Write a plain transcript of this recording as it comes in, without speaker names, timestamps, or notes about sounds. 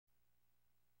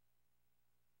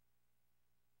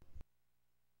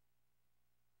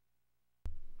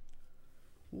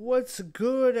What's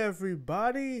good,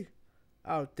 everybody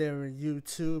out there in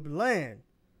YouTube land?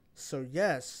 So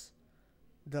yes,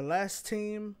 the last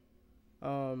team,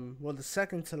 well, the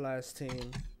second to last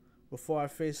team before I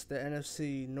faced the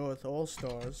NFC North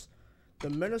All-Stars,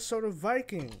 the Minnesota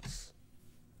Vikings.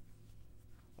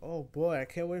 Oh boy, I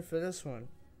can't wait for this one.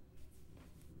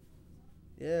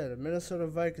 Yeah, the Minnesota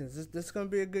Vikings. This is gonna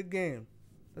be a good game.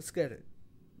 Let's get it.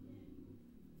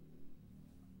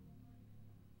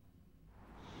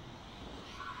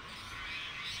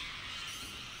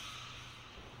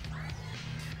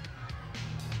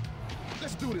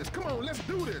 Let's do this. Come on, let's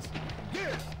do this.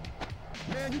 Yeah.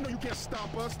 Man, you know you can't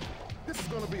stop us. This is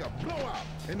going to be a blowout,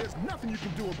 and there's nothing you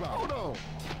can do about it. Hold on.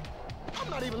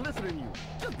 I'm not even listening to you.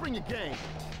 Just bring your game.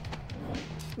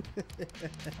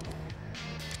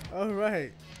 All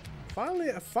right.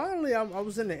 Finally, I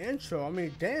was in the intro. I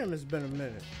mean, damn, it's been a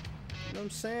minute. You know what I'm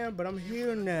saying? But I'm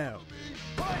here now.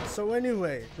 So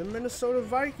anyway, the Minnesota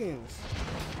Vikings.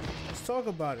 Let's talk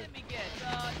about it.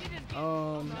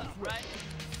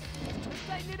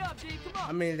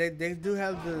 I mean, they do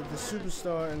have the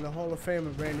superstar and the Hall of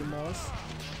Famer Randy Moss,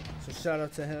 so shout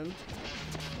out to him.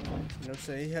 You know what I'm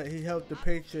saying? He helped the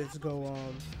Patriots go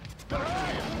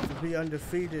to be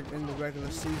undefeated in the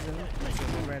regular season. So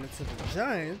they ran into the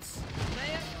Giants,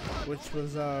 which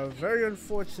was very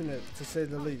unfortunate to say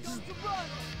the least.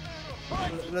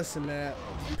 Listen, man,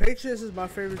 Patriots is my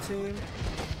favorite team.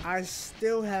 I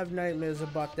still have nightmares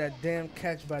about that damn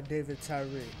catch by David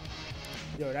Tyree.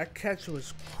 Yo, that catch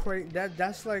was crazy.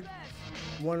 That's like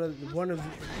one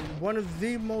of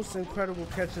the most incredible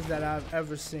catches that I've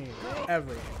ever seen,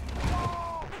 ever.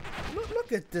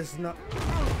 Look at this. Come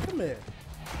here.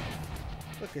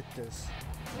 Look at this.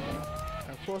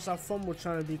 And of course, I fumbled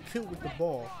trying to be cute with the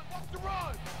ball.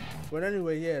 But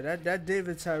anyway, yeah, that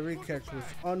David Tyree catch was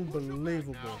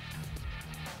unbelievable.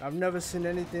 I've never seen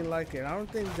anything like it. I don't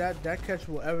think that catch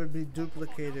will ever be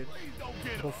duplicated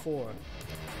before.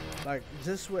 Like,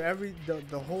 just with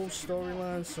the whole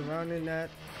storyline surrounding that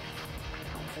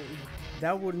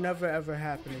would never ever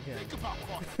happen again.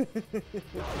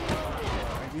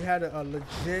 Like, you had a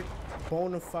legit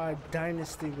bona fide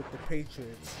dynasty with the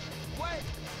Patriots,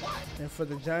 and for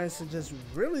the Giants to just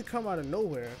really come out of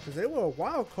nowhere, because they were a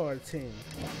wild card team,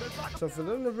 so for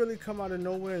them to really come out of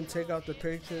nowhere and take out the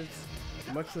Patriots,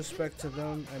 much respect to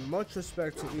them and much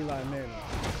respect to Eli Manning.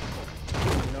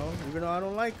 You know, even though I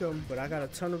don't like him, but I got a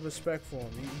ton of respect for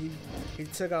him. He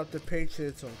took out the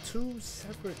Patriots on 2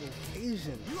 separate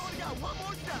occasions.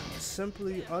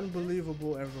 Simply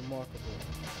unbelievable and remarkable.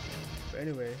 But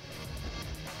anyway,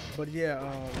 but yeah,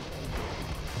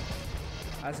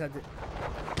 I just had to.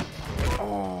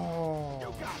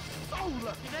 Oh.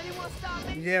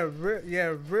 Yeah,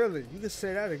 really. You can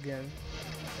say that again.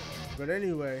 But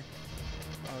anyway.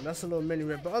 That's a little mini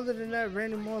rip. But other than that,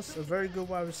 Randy Moss, a very good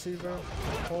wide receiver,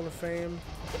 Hall of Fame.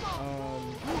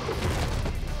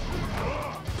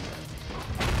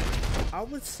 I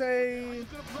would say,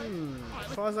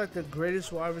 as far as like the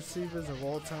greatest wide receivers of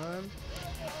all time,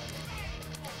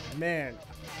 man,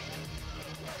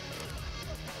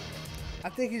 I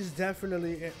think he's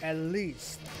definitely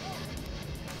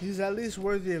he's at least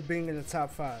worthy of being in the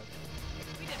top 5.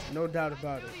 No doubt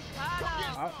about it.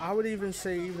 I would even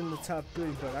say even the top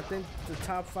 3, but I think the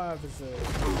top 5 is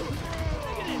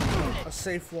a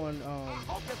safe one.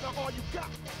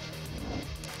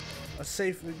 A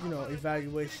safe,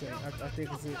 evaluation. I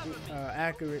think it's an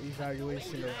accurate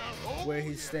evaluation of where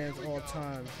he stands all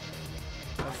time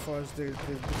as far as the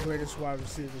greatest wide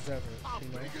receivers ever. I'm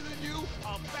bigger than you.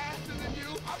 I'm faster than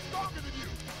you. I'm stronger than you.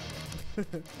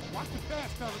 Watch the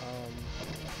pass, fellas.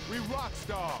 We rock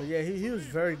star. But yeah, he was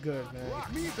very good, man.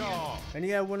 Rock star. And he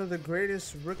had one of the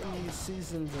greatest rookie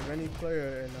seasons of any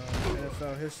player in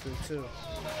NFL history too.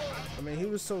 I mean, he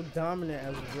was so dominant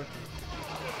as a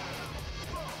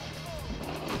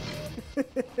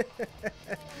rookie.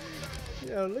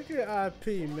 Yo, look at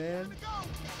IP, man.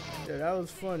 Yeah, that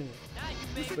was funny.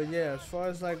 But yeah, as far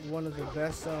as like one of the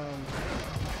best, yeah,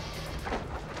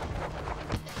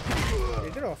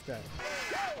 get off that.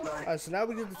 Alright, so now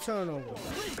we get the turnover. What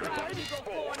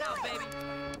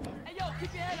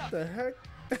the heck?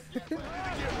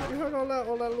 You heard all that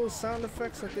little sound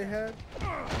effects that they had?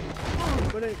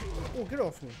 But oh, get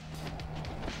off me.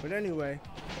 But anyway,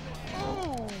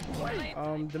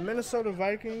 the Minnesota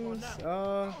Vikings,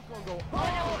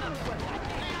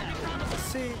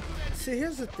 see,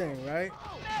 here's the thing, right?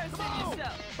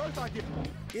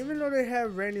 Even though they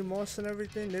have Randy Moss and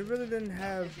everything, they really didn't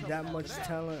have that much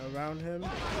talent around him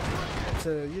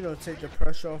to, take the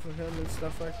pressure off of him and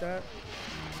stuff like that.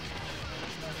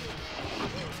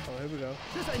 Oh, here we go.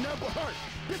 This ain't nothing but hurt.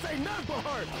 This ain't nothing but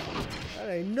hurt. That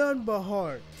ain't nothing but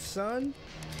heart, son.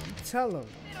 You tell him.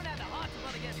 They don't have the heart to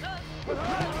run against us.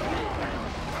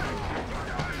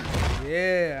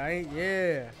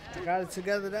 Yeah, got it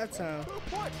together that time.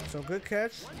 So good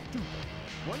catch. So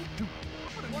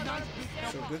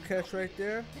good catch right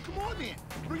there. Come on then.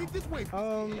 Bring it this way.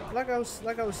 Like I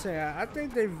was saying, I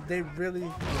think they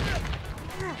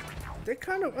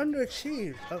kind of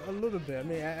underachieved a little bit. I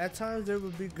mean, at times they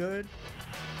would be good,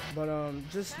 but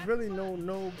just really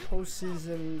no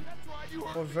postseason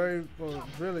or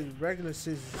really regular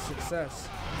season success.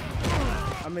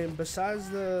 I mean, besides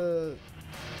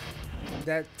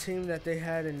that team that they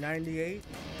had in '98,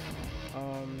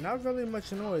 not really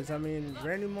much noise. I mean,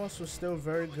 Randy Moss was still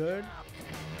very good,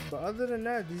 but other than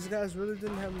that, these guys really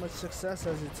didn't have much success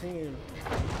as a team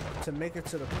to make it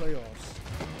to the playoffs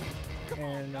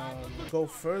and go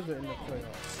further in the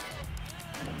playoffs.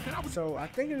 So I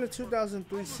think in the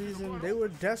 2003 season they were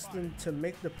destined to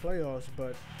make the playoffs,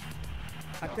 but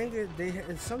I think it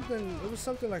was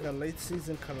something like a late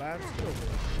season collapse.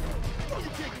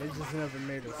 They just never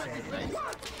made it. So.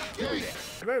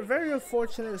 Very, very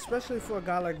unfortunate, especially for a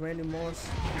guy like Randy Moss,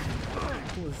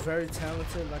 who was very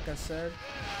talented, like I said,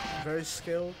 very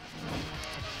skilled,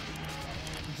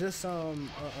 just a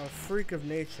freak of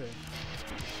nature.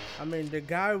 I mean, the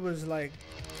guy was like,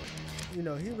 he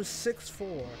was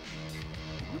 6'4",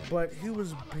 but he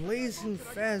was blazing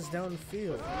fast down the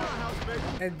field.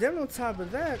 And then on top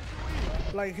of that,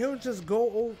 like, he'll just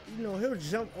go, he'll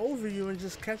jump over you and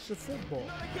just catch the football.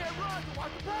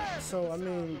 So, I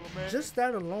mean, just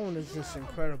that alone is just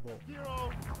incredible.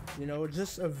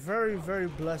 Just a very, very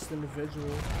blessed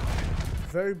individual.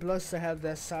 Very blessed to have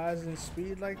that size and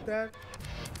speed like that.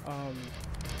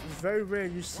 It's very rare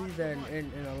you see that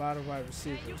in a lot of wide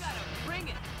receivers.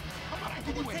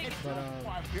 But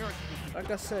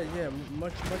like I said, yeah,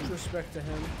 much respect to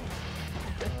him.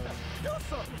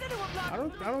 I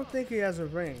don't think he has a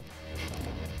ring,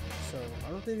 so I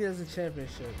don't think he has a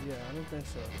championship. Yeah, I don't think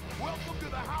so.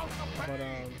 But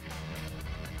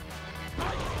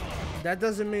that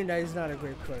doesn't mean that he's not a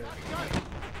great player.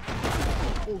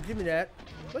 Oh, give me that!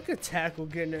 Look at tackle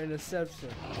getting the interception.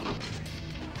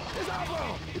 It's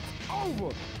over. It's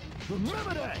over.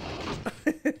 Remember that.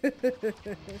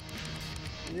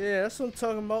 Yeah, that's what I'm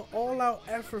talking about. All-out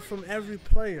effort from every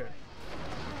player.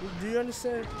 Do you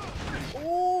understand?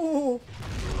 Oh!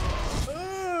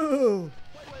 Oh!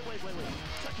 Wait.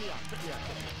 Check me out.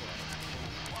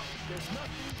 There's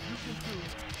nothing you can do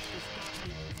to stop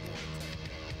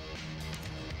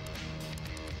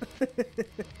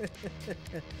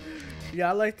me. Yeah,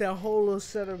 I like that whole little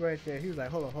setup right there. He was like,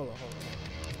 hold on.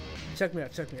 Check me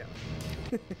out.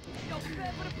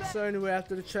 So anyway,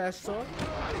 after the trash talk,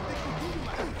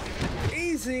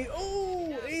 easy,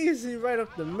 oh, easy right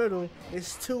up the middle.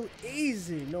 It's too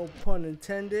easy, no pun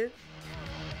intended.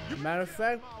 Matter of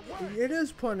fact, it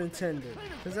is pun intended,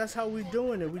 because that's how we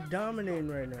doing it. We dominating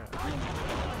right now.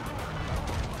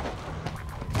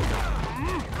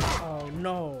 Oh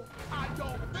no. I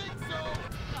don't think so.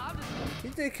 He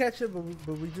did catch it,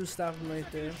 but we do stop him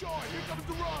right there.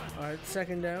 All right,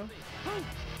 second down.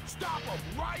 Stop him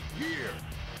right here.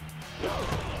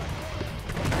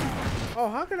 Oh,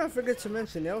 how could I forget to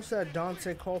mention? They also had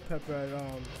Dante Culpepper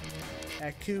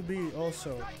at QB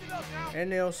also,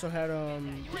 and they also had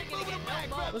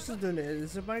what's his name?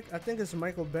 Is it Mike? I think it's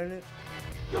Michael Bennett,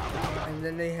 and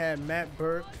then they had Matt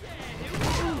Burke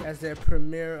as their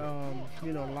premier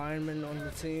lineman on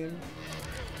the team.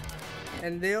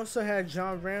 And they also had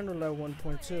John Randall at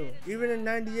 1.2. Even in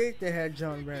 '98, they had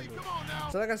John Randall.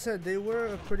 So, like I said, they were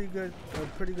a pretty good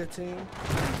team.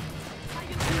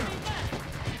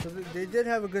 So they did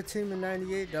have a good team in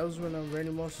 '98. That was when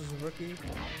Randy Moss was a rookie.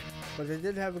 But they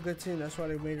did have a good team. That's why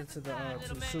they made it to the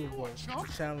Super Bowl to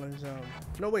challenge.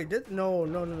 No, wait, no.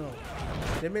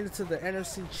 They made it to the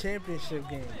NFC Championship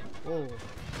game. Whoa.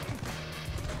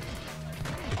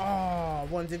 Oh, I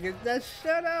wanted to get that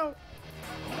shutout.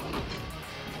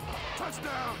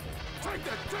 Touchdown! Take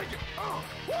it!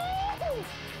 Woo!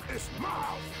 It's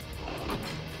Miles!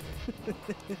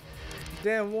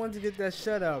 Damn, wanted to get that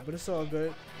shutout, but it's all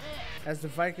good. As the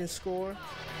Vikings score,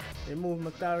 they move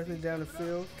methodically down the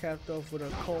field, capped off with a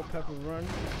Culpepper run.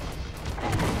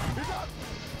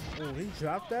 Oh, he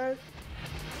dropped that?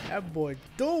 That boy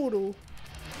doodle.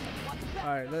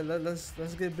 Alright, let's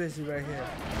get busy right here.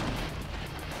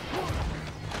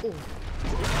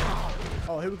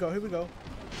 Oh, here we go.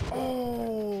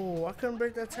 Oh, I couldn't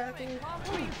break that tackle.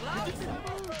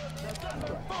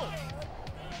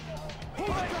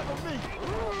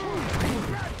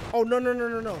 Oh,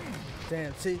 no.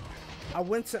 Damn, see? I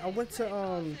went to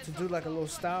do like a little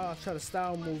style. I tried a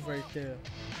style move right there.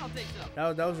 I'll take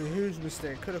some. That was a huge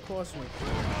mistake. Could have cost me.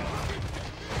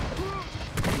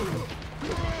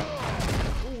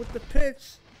 Ooh, with the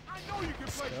pitch. I know you can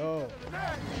play. Oh.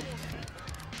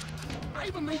 I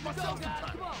even made myself some time.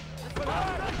 Come on.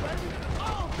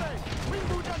 All day. We can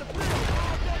move down the field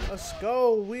all day. Let's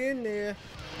go. We in there.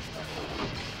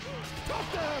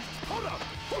 Touchdown. Hold up.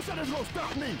 Who said it's gonna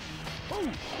stop me? Who?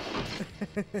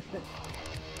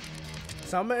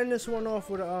 So I'm gonna end this one off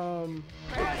with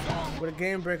a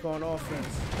game break on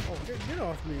offense. Oh, get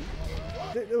off me.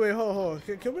 Wait, hold.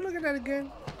 Can we look at that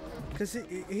again? Cause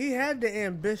he had the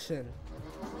ambition.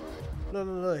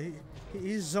 Look.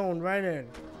 He's zoned right in.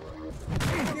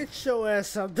 Get your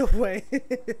ass out the way.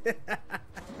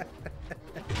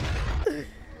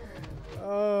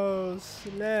 Oh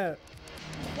snap.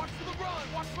 Watch for the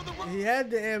run. Watch for the run. He had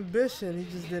the ambition,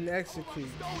 he just didn't execute.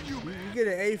 You get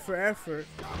an A for effort,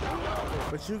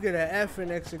 but you get an F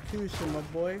in execution, my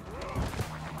boy.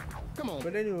 Come on.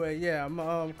 But anyway, yeah, I'm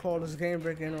gonna call this game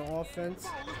break in on offense.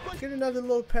 Get another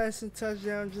little passing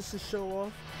touchdown just to show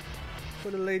off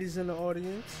for the ladies in the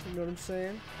audience, you know what I'm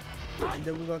saying? And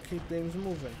then we're gonna keep things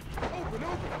moving. Open.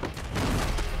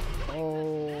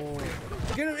 Oh,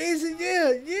 get him easy,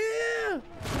 yeah.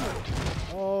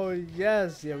 Oh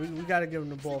yes, yeah, we gotta give him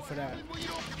the ball for that.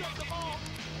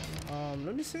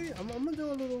 Let me see. I'm gonna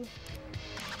do a little,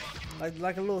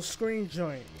 like a little screen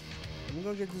joint. We're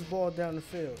gonna get this ball down the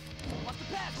field.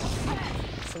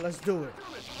 So let's do it.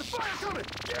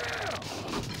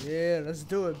 Yeah, let's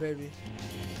do it, baby.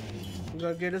 We're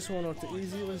gonna get this one off the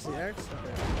easy. What's the X?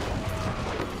 Okay.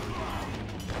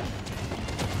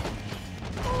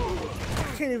 I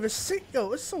can't even see.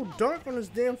 Yo, it's so dark on this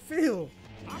damn field.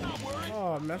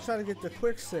 Oh man, I'm trying to get the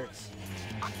quick 6.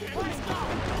 Oh,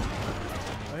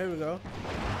 here we go.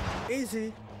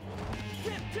 Easy.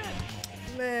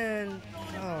 Man.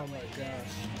 Oh my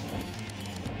gosh.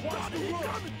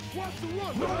 Watch the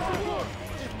run.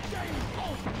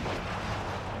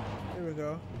 Here we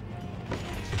go.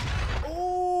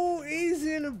 Oh,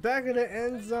 easy in the back of the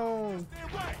end zone.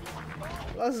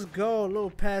 Let's go. A little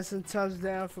passing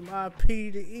touchdown from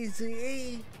IP to Easy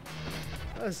E.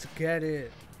 Let's get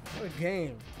it. What a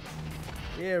game.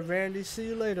 Yeah, Randy. See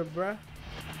you later, bruh.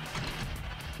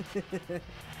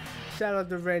 Shout out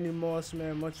to Randy Moss,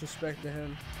 man. Much respect to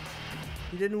him.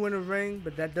 He didn't win a ring,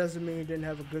 but that doesn't mean he didn't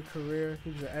have a good career.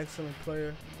 He was an excellent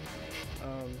player.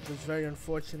 Just very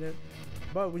unfortunate.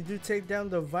 But we do take down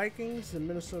the Vikings, the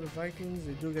Minnesota Vikings.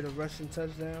 They do get a rushing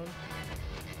touchdown.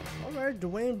 All right,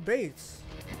 Dwayne Bates.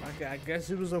 I guess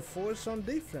he was a force on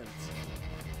defense.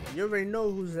 You already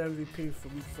know who's the MVP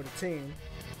for the team.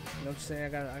 You know what I'm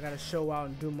saying? I gotta show out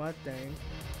and do my thing.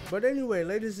 But anyway,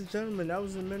 ladies and gentlemen, that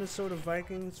was the Minnesota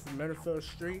Vikings from Meadowfield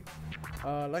Street.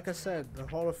 Like I said, the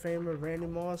Hall of Famer Randy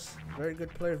Moss, very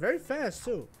good player, very fast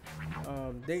too.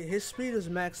 His speed is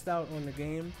maxed out on the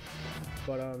game,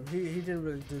 but he didn't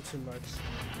really do too much.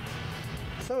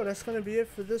 So that's gonna be it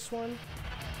for this one.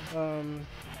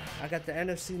 I got the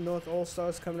NFC North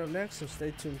All-Stars coming up next, so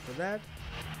stay tuned for that.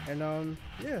 And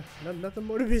yeah, nothing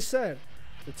more to be said.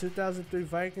 The 2003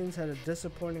 Vikings had a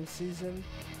disappointing season.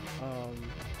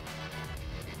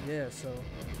 Yeah, so,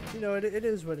 you know, it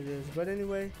is what it is. But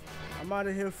anyway, I'm out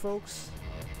of here, folks.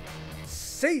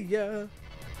 See ya!